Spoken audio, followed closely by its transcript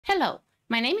Hello,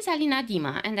 my name is Alina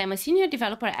Dima and I'm a Senior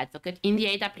Developer Advocate in the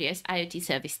AWS IoT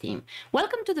Service team.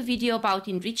 Welcome to the video about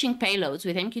enriching payloads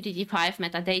with MQTT5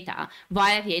 metadata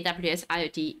via the AWS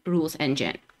IoT Rules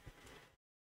Engine.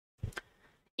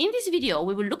 In this video,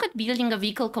 we will look at building a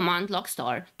vehicle command log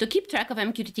store to keep track of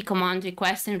MQTT command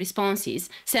requests and responses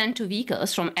sent to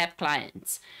vehicles from app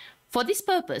clients. For this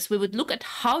purpose, we would look at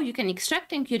how you can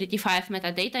extract MQTT5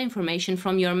 metadata information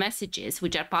from your messages,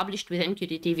 which are published with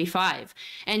MQTTv5,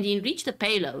 and enrich the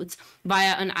payloads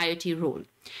via an IoT rule.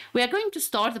 We are going to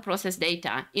store the process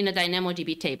data in a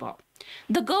DynamoDB table.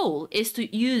 The goal is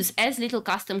to use as little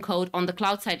custom code on the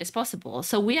cloud side as possible,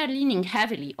 so we are leaning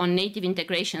heavily on native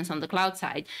integrations on the cloud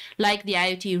side, like the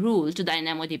IoT rule to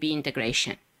DynamoDB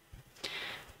integration.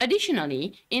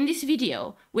 Additionally, in this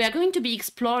video, we are going to be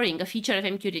exploring a feature of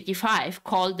MQTT5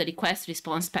 called the request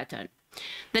response pattern.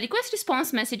 The request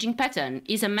response messaging pattern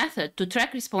is a method to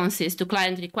track responses to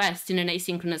client requests in an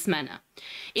asynchronous manner.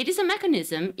 It is a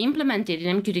mechanism implemented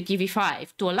in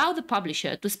MQTTv5 to allow the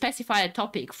publisher to specify a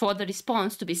topic for the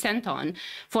response to be sent on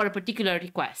for a particular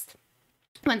request.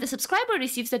 When the subscriber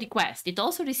receives the request, it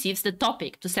also receives the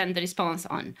topic to send the response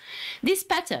on. This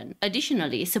pattern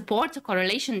additionally supports a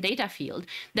correlation data field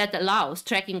that allows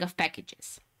tracking of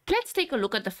packages. Let's take a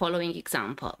look at the following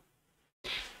example.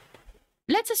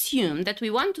 Let's assume that we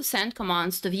want to send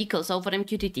commands to vehicles over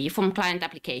MQTT from client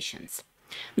applications.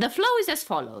 The flow is as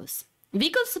follows.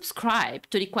 Vehicles subscribe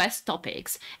to request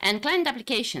topics, and client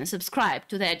applications subscribe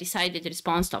to their decided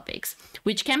response topics,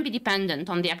 which can be dependent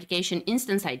on the application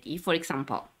instance ID, for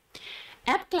example.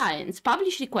 App clients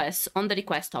publish requests on the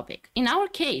request topic. In our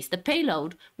case, the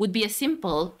payload would be a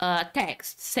simple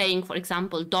text saying, for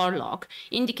example, door lock,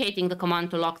 indicating the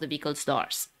command to lock the vehicle's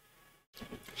doors.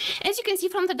 As you can see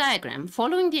from the diagram,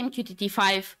 following the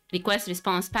MQTT5 request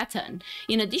response pattern,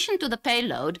 in addition to the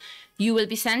payload, you will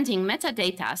be sending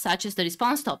metadata such as the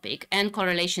response topic and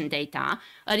correlation data,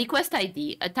 a request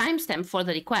ID, a timestamp for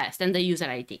the request, and the user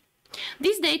ID.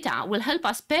 This data will help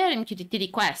us pair MQTT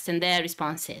requests and their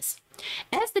responses.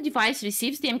 As the device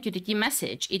receives the MQTT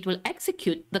message, it will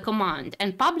execute the command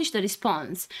and publish the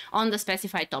response on the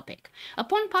specified topic.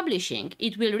 Upon publishing,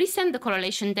 it will resend the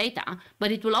correlation data,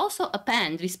 but it will also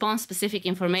append response-specific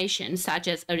information, such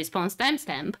as a response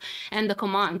timestamp and the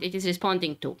command it is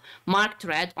responding to, marked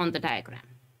red on the diagram.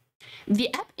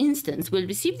 The app instance will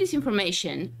receive this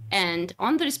information, and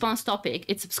on the response topic,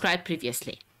 it subscribed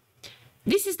previously.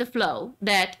 This is the flow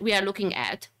that we are looking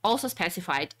at, also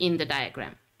specified in the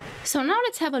diagram. So now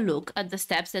let's have a look at the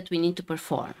steps that we need to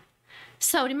perform.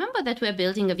 So remember that we're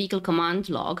building a vehicle command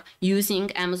log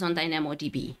using Amazon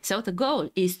DynamoDB. So the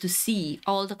goal is to see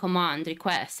all the command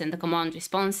requests and the command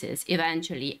responses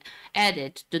eventually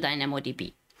added to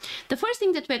DynamoDB. The first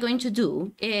thing that we're going to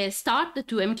do is start the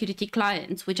two MQTT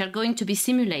clients, which are going to be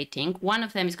simulating. One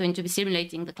of them is going to be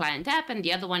simulating the client app, and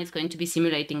the other one is going to be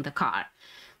simulating the car.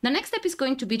 The next step is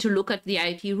going to be to look at the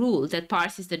IoT rule that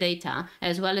parses the data,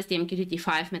 as well as the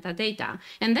MQTT5 metadata.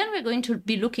 And then we're going to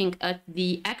be looking at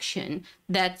the action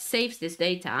that saves this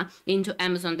data into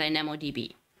Amazon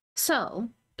DynamoDB. So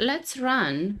let's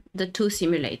run the two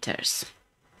simulators.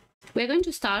 We're going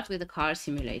to start with the car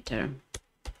simulator.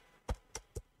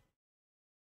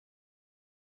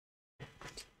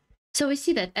 So we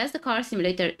see that as the car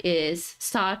simulator is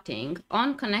starting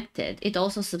on connected, it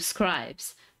also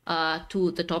subscribes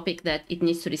to the topic that it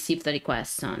needs to receive the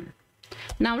requests on.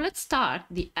 Now let's start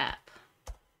the app.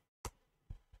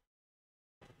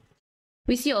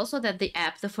 We see also that the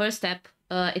app, the first step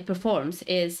it performs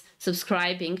is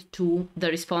subscribing to the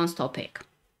response topic.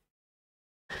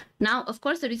 Now, of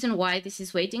course, the reason why this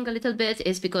is waiting a little bit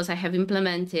is because I have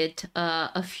implemented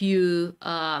a few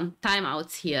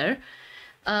timeouts here.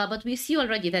 But we see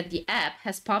already that the app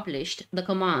has published the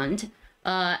command,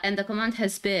 and the command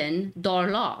has been door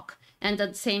lock, and at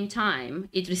the same time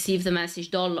it received the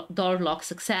message door lock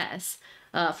success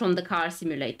from the car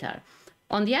simulator.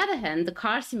 On the other hand, the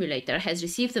car simulator has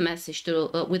received the message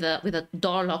with a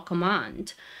door lock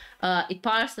command. It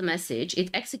parsed the message, it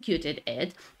executed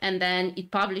it, and then it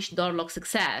published door lock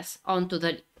success onto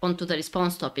the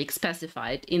response topic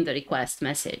specified in the request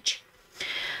message.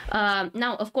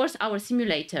 Now, of course, our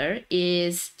simulator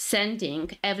is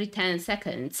sending every 10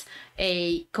 seconds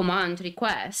a command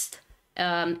request,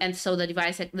 and so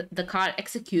the car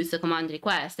executes the command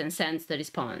request and sends the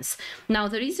response. Now,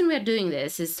 the reason we're doing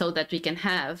this is so that we can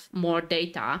have more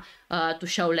data to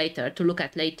show later, to look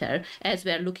at later, as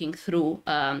we're looking through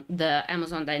the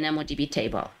Amazon DynamoDB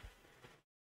table.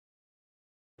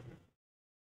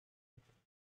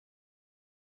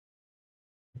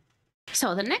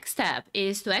 So the next step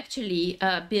is to actually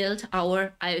build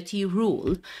our IoT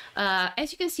rule.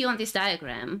 As you can see on this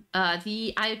diagram,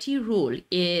 the IoT rule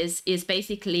is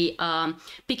basically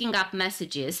picking up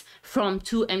messages from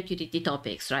two MQTT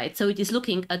topics, right? So it is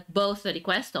looking at both the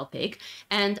request topic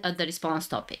and at the response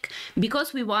topic.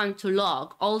 Because we want to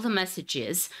log all the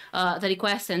messages, the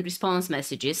request and response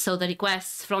messages, so the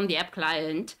requests from the app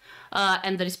client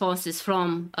and the responses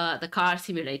from the car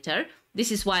simulator, this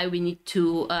is why we need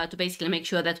to basically make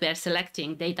sure that we are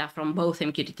selecting data from both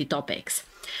MQTT topics.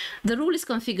 The rule is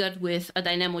configured with a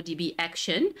DynamoDB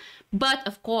action, but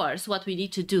of course, what we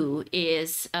need to do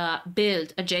is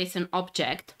build a JSON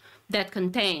object that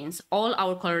contains all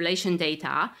our correlation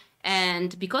data.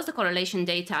 And because the correlation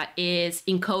data is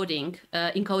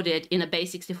encoded in a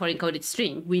base64 encoded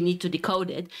string, we need to decode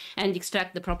it and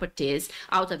extract the properties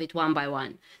out of it one by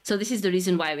one. So this is the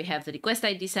reason why we have the request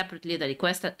ID separately, the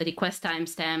request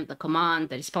timestamp, the command,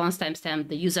 the response timestamp,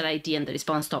 the user ID, and the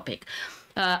response topic.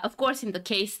 Of course, in the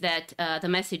case that the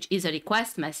message is a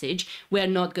request message, we are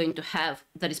not going to have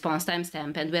the response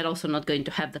timestamp, and we're also not going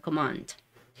to have the command.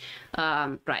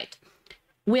 Right.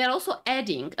 We are also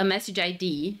adding a message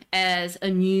ID as a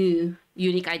new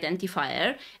unique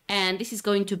identifier, and this is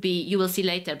going to be, you will see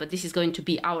later, but this is going to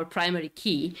be our primary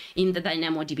key in the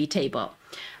DynamoDB table.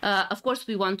 Of course,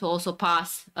 we want to also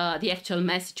pass the actual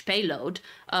message payload,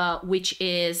 which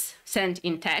is sent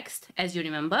in text, as you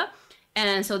remember.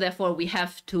 And so therefore, we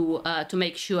have to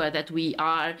make sure that we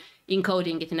are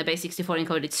encoding it in a base64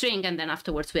 encoded string, and then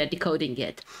afterwards we are decoding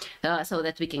it so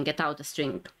that we can get out a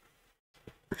string.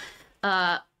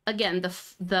 Again,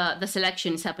 the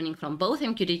selection is happening from both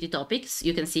MQTT topics.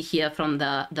 You can see here from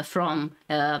the from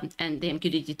and the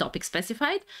MQTT topic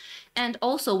specified. And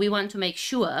also we want to make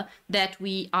sure that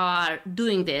we are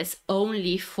doing this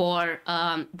only for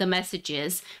the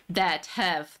messages that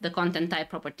have the content type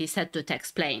property set to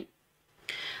text plain.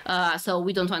 So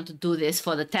we don't want to do this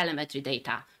for the telemetry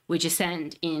data, which is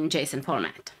sent in JSON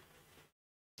format.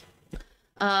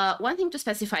 One thing to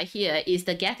specify here is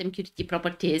the get MQTT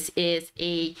properties is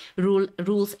a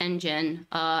rules engine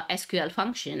SQL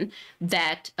function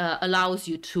that allows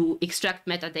you to extract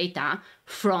metadata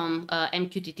from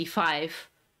MQTT5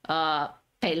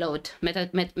 payload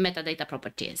metadata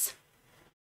properties.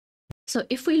 So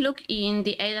if we look in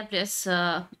the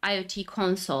AWS IoT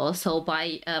Console, so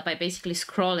by basically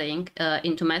scrolling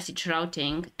into message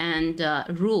routing and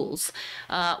rules,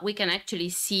 we can actually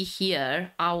see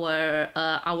here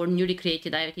our newly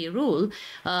created IoT rule,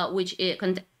 which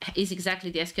is exactly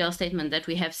the SQL statement that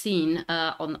we have seen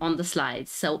on the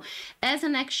slides. So as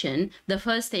an action, the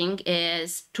first thing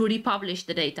is to republish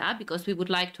the data, because we would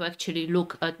like to actually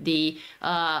look at the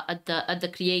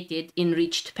created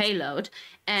enriched payload.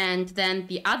 And then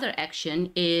the other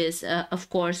action is, of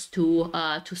course, to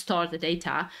store the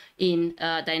data in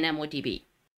DynamoDB.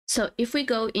 So if we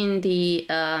go in the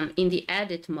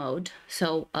edit mode,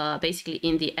 so basically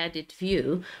in the edit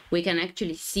view, we can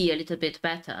actually see a little bit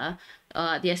better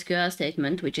the SQL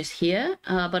statement, which is here,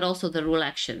 but also the rule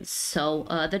actions. So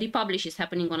the republish is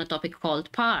happening on a topic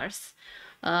called parse.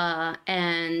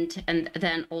 And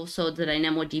then also the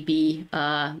DynamoDB,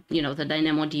 the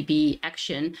DynamoDB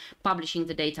action publishing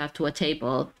the data to a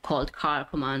table called car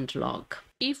command log.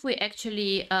 If we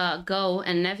actually go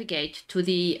and navigate to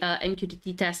the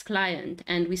MQTT test client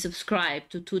and we subscribe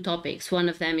to two topics, one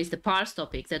of them is the parse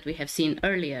topic that we have seen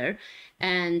earlier,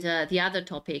 and the other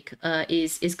topic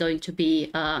is going to be,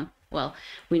 well,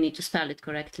 we need to spell it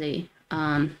correctly.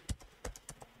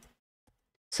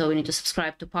 So we need to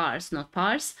subscribe to parse, not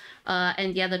parse.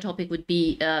 And the other topic would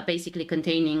be basically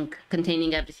containing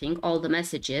everything, all the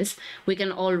messages. We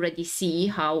can already see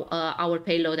how our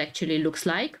payload actually looks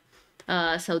like.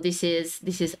 So this is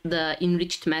the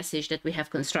enriched message that we have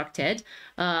constructed,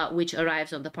 which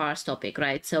arrives on the parse topic,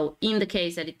 right? So in the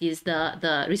case that it is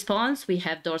the response, we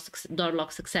have door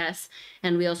lock success,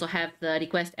 and we also have the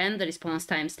request and the response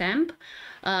timestamp.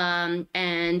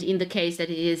 And in the case that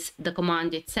it is the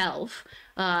command itself,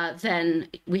 then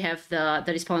we have the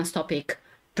response topic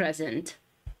present.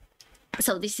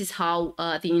 So this is how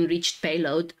the enriched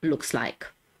payload looks like.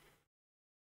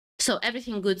 So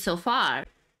everything good so far.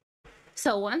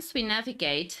 So once we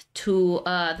navigate to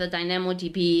the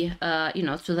DynamoDB,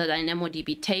 to the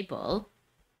DynamoDB table,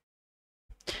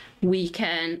 we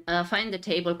can find the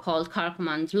table called car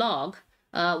command log.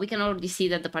 We can already see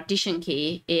that the partition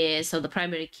key is, so the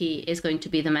primary key is going to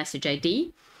be the message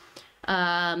ID.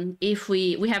 If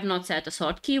we have not set a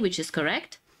sort key, which is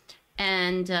correct,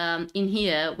 and in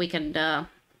here we can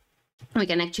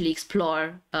actually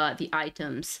explore the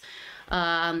items.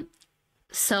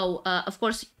 So of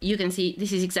course, you can see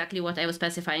this is exactly what I was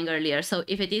specifying earlier. So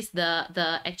if it is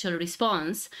the actual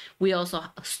response, we also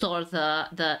store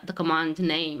the command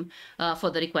name for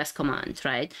the request command,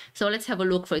 right? So let's have a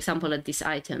look, for example, at this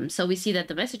item. So we see that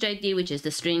the message ID, which is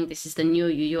the string, this is the new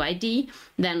UUID.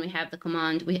 Then we have the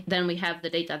command. Then we have the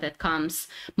data that comes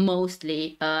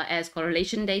mostly as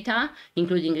correlation data,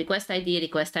 including request ID,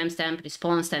 request timestamp,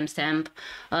 response timestamp,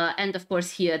 and of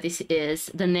course here this is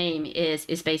the name is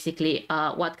basically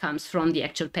what comes from the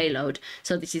actual payload.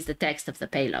 So this is the text of the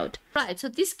payload. Right, so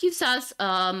this gives us,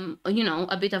 you know,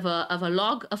 a bit of a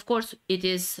log. Of course, it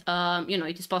is, you know,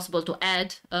 it is possible to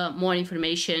add more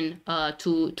information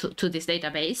to this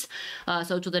database.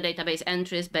 So to the database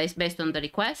entries based on the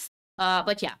request.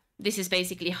 But yeah, this is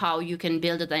basically how you can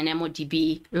build a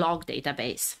DynamoDB log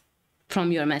database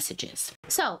from your messages.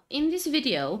 So in this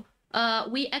video,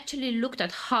 we actually looked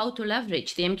at how to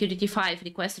leverage the MQTT5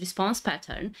 request response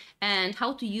pattern and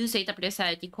how to use AWS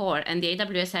IoT Core and the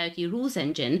AWS IoT Rules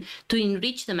Engine to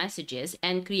enrich the messages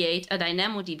and create a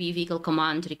DynamoDB vehicle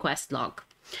command request log.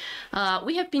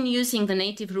 We have been using the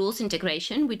native rules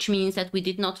integration, which means that we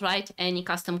did not write any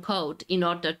custom code in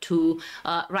order to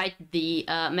write the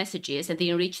messages and the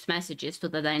enriched messages to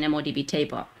the DynamoDB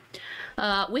table.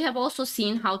 We have also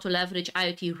seen how to leverage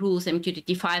IoT Rules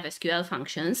MQTT5 SQL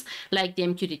functions, like the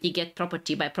MQTT get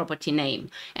property by property name.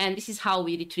 And this is how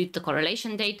we retrieve the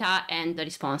correlation data and the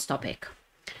response topic.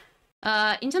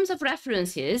 In terms of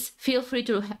references, feel free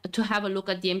to have a look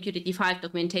at the MQTT5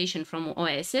 documentation from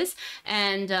Oasis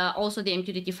and also the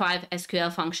MQTT5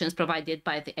 SQL functions provided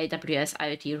by the AWS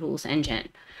IoT Rules Engine.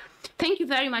 Thank you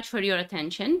very much for your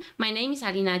attention. My name is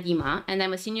Alina Dima, and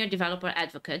I'm a senior developer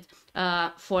advocate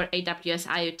for AWS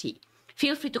IoT.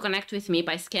 Feel free to connect with me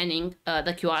by scanning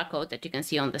the QR code that you can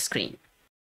see on the screen.